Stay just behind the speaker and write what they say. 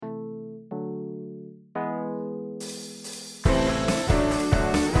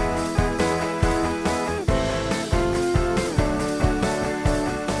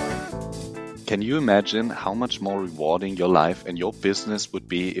Can you imagine how much more rewarding your life and your business would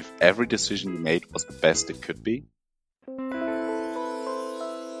be if every decision you made was the best it could be?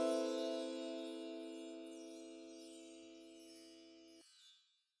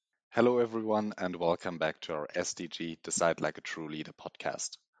 Hello, everyone, and welcome back to our SDG Decide Like a True Leader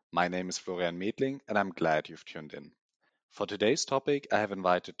podcast. My name is Florian Medling, and I'm glad you've tuned in. For today's topic, I have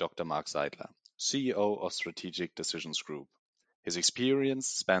invited Dr. Mark Seidler, CEO of Strategic Decisions Group. His experience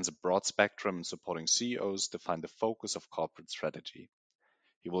spans a broad spectrum in supporting CEOs define the focus of corporate strategy.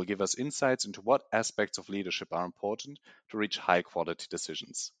 He will give us insights into what aspects of leadership are important to reach high-quality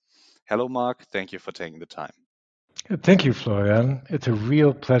decisions. Hello, Mark. Thank you for taking the time. Thank you, Florian. It's a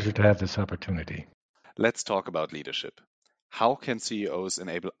real pleasure to have this opportunity. Let's talk about leadership. How can CEOs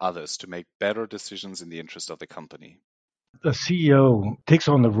enable others to make better decisions in the interest of the company? A CEO takes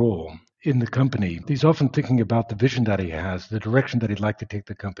on the role in the company. He's often thinking about the vision that he has, the direction that he'd like to take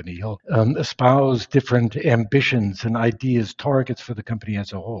the company. He'll espouse different ambitions and ideas, targets for the company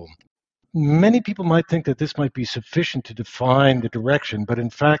as a whole. Many people might think that this might be sufficient to define the direction, but in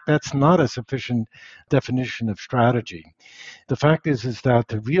fact, that's not a sufficient definition of strategy. The fact is that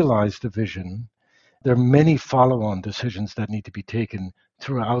to realize the vision, there are many follow-on decisions that need to be taken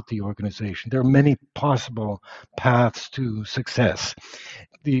throughout the organization. There are many possible paths to success.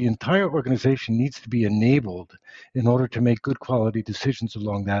 The entire organization needs to be enabled in order to make good quality decisions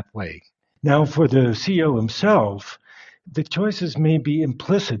along that way. Now, for the CEO himself, the choices may be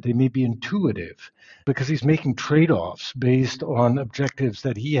implicit, they may be intuitive, because he's making trade-offs based on objectives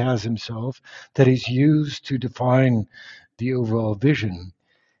that he has himself, that he's used to define the overall vision.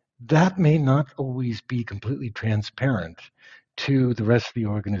 That may not always be completely transparent to the rest of the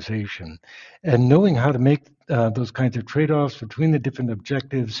organization. And knowing how to make those kinds of trade-offs between the different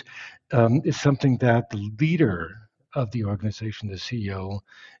objectives is something that the leader of the organization, the CEO,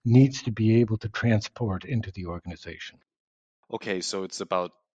 needs to be able to transport into the organization. Okay, so it's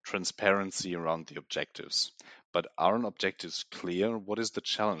about transparency around the objectives. But aren't objectives clear? What is the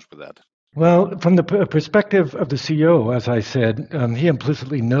challenge with that? Well, from the perspective of the CEO, as I said, he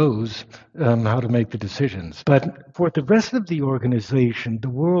implicitly knows how to make the decisions. But for the rest of the organization, the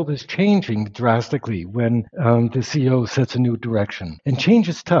world is changing drastically when the CEO sets a new direction. And change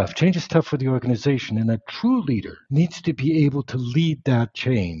is tough. Change is tough for the organization. And a true leader needs to be able to lead that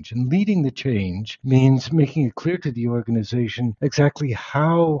change. And leading the change means making it clear to the organization exactly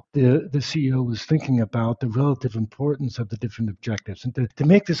how the CEO is thinking about the relative importance of the different objectives. And to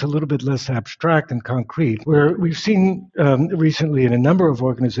make this a little bit less abstract and concrete, where we've seen recently in a number of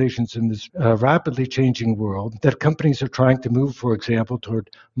organizations in this rapidly changing world that companies are trying to move, for example,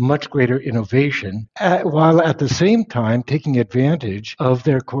 toward much greater innovation, while at the same time taking advantage of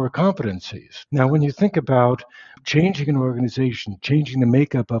their core competencies. Now, when you think about changing an organization, changing the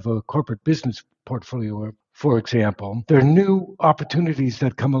makeup of a corporate business portfolio, for example, there are new opportunities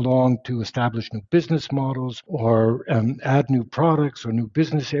that come along to establish new business models or add new products or new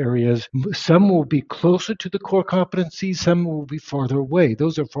business areas. Some will be closer to the core competencies, some will be farther away.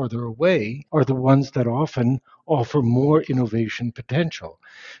 Those are farther away are the ones that often offer more innovation potential.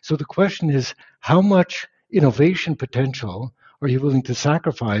 So the question is, how much innovation potential are you willing to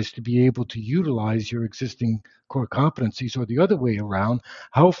sacrifice to be able to utilize your existing core competencies? Or the other way around,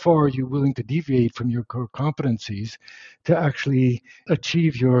 how far are you willing to deviate from your core competencies to actually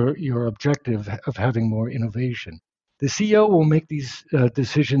achieve your objective of having more innovation? The CEO will make these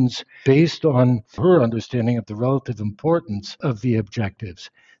decisions based on her understanding of the relative importance of the objectives.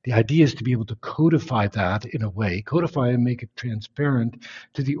 The idea is to be able to codify that in a way, codify and make it transparent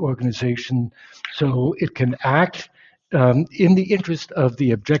to the organization so it can act in the interest of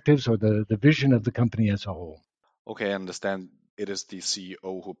the objectives or the vision of the company as a whole. Okay, I understand it is the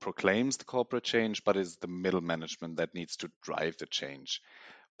CEO who proclaims the corporate change, but it's the middle management that needs to drive the change.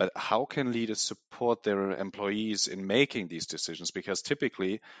 But how can leaders support their employees in making these decisions? Because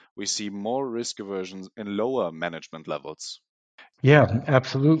typically we see more risk aversion in lower management levels. Yeah,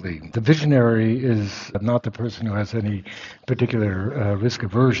 absolutely. The visionary is not the person who has any particular risk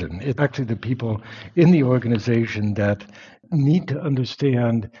aversion. It's actually the people in the organization that need to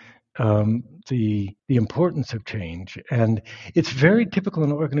understand the importance of change. And it's very typical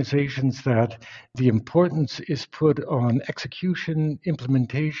in organizations that the importance is put on execution,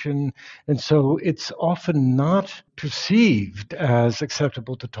 implementation, and so it's often not perceived as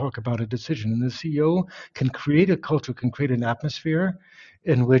acceptable to talk about a decision. And the CEO can create a culture, can create an atmosphere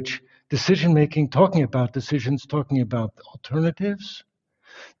in which decision making, talking about decisions, talking about alternatives,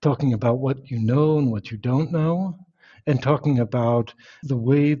 talking about what you know and what you don't know, and talking about the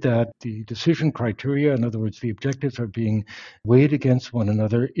way that the decision criteria, in other words, the objectives are being weighed against one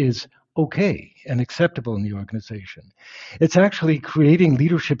another, is okay and acceptable in the organization. It's actually creating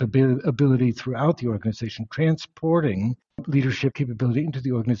leadership ability throughout the organization, transporting leadership capability into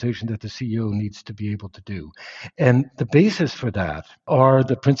the organization that the CEO needs to be able to do. And the basis for that are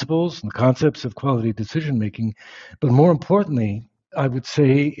the principles and concepts of quality decision making, but more importantly, I would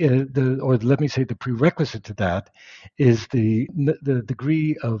say, let me say, the prerequisite to that is the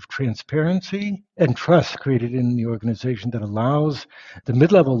degree of transparency and trust created in the organization that allows the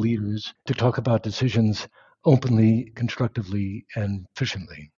mid-level leaders to talk about decisions openly, constructively, and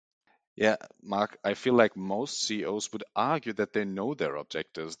efficiently. Yeah, Mark, I feel like most CEOs would argue that they know their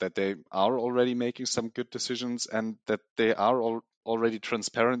objectives, that they are already making some good decisions, and that they are already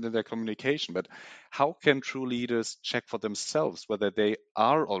transparent in their communication. But how can true leaders check for themselves whether they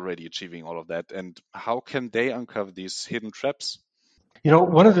are already achieving all of that? And how can they uncover these hidden traps?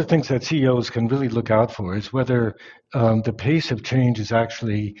 One of the things that CEOs can really look out for is whether the pace of change is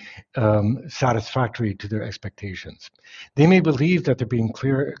actually satisfactory to their expectations. They may believe that they're being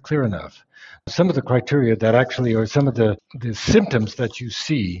clear enough. Some of the criteria that actually, or some of the symptoms that you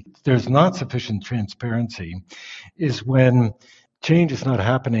see, there's not sufficient transparency, is when change is not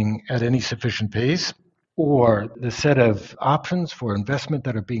happening at any sufficient pace, or the set of options for investment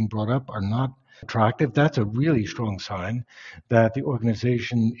that are being brought up are not attractive. That's a really strong sign that the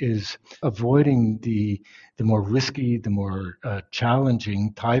organization is avoiding the more risky, the more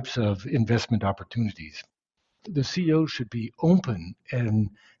challenging types of investment opportunities. The CEO should be open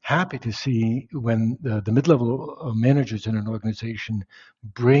and happy to see when the mid-level managers in an organization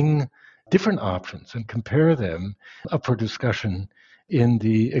bring different options and compare them up for discussion in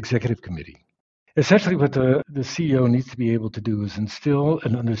the executive committee. Essentially, what the CEO needs to be able to do is instill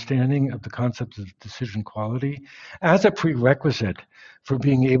an understanding of the concept of decision quality as a prerequisite for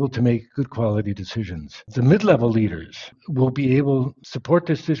being able to make good quality decisions. The mid-level leaders will be able to support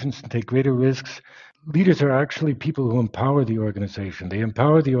decisions and take greater risks. Leaders are actually people who empower the organization. They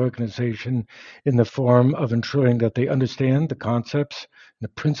empower the organization in the form of ensuring that they understand the concepts, the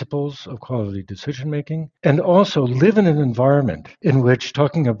principles of quality decision making, and also live in an environment in which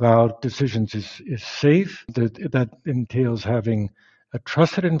talking about decisions is safe. That entails having a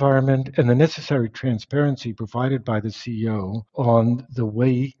trusted environment and the necessary transparency provided by the CEO on the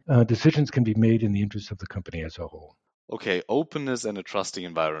way decisions can be made in the interest of the company as a whole. Okay, openness and a trusting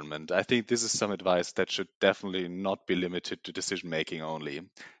environment. I think this is some advice that should definitely not be limited to decision making only.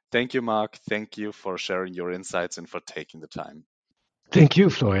 Thank you, Mark. Thank you for sharing your insights and for taking the time. Thank you,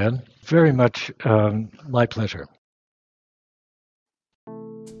 Florian. Very much my pleasure.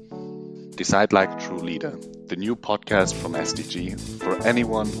 Decide Like a True Leader, the new podcast from SDG for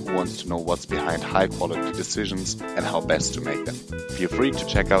anyone who wants to know what's behind high quality decisions and how best to make them. Feel free to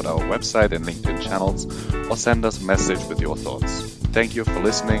check out our website and LinkedIn channels or send us a message with your thoughts. Thank you for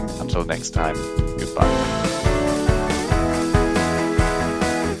listening. Until next time, goodbye.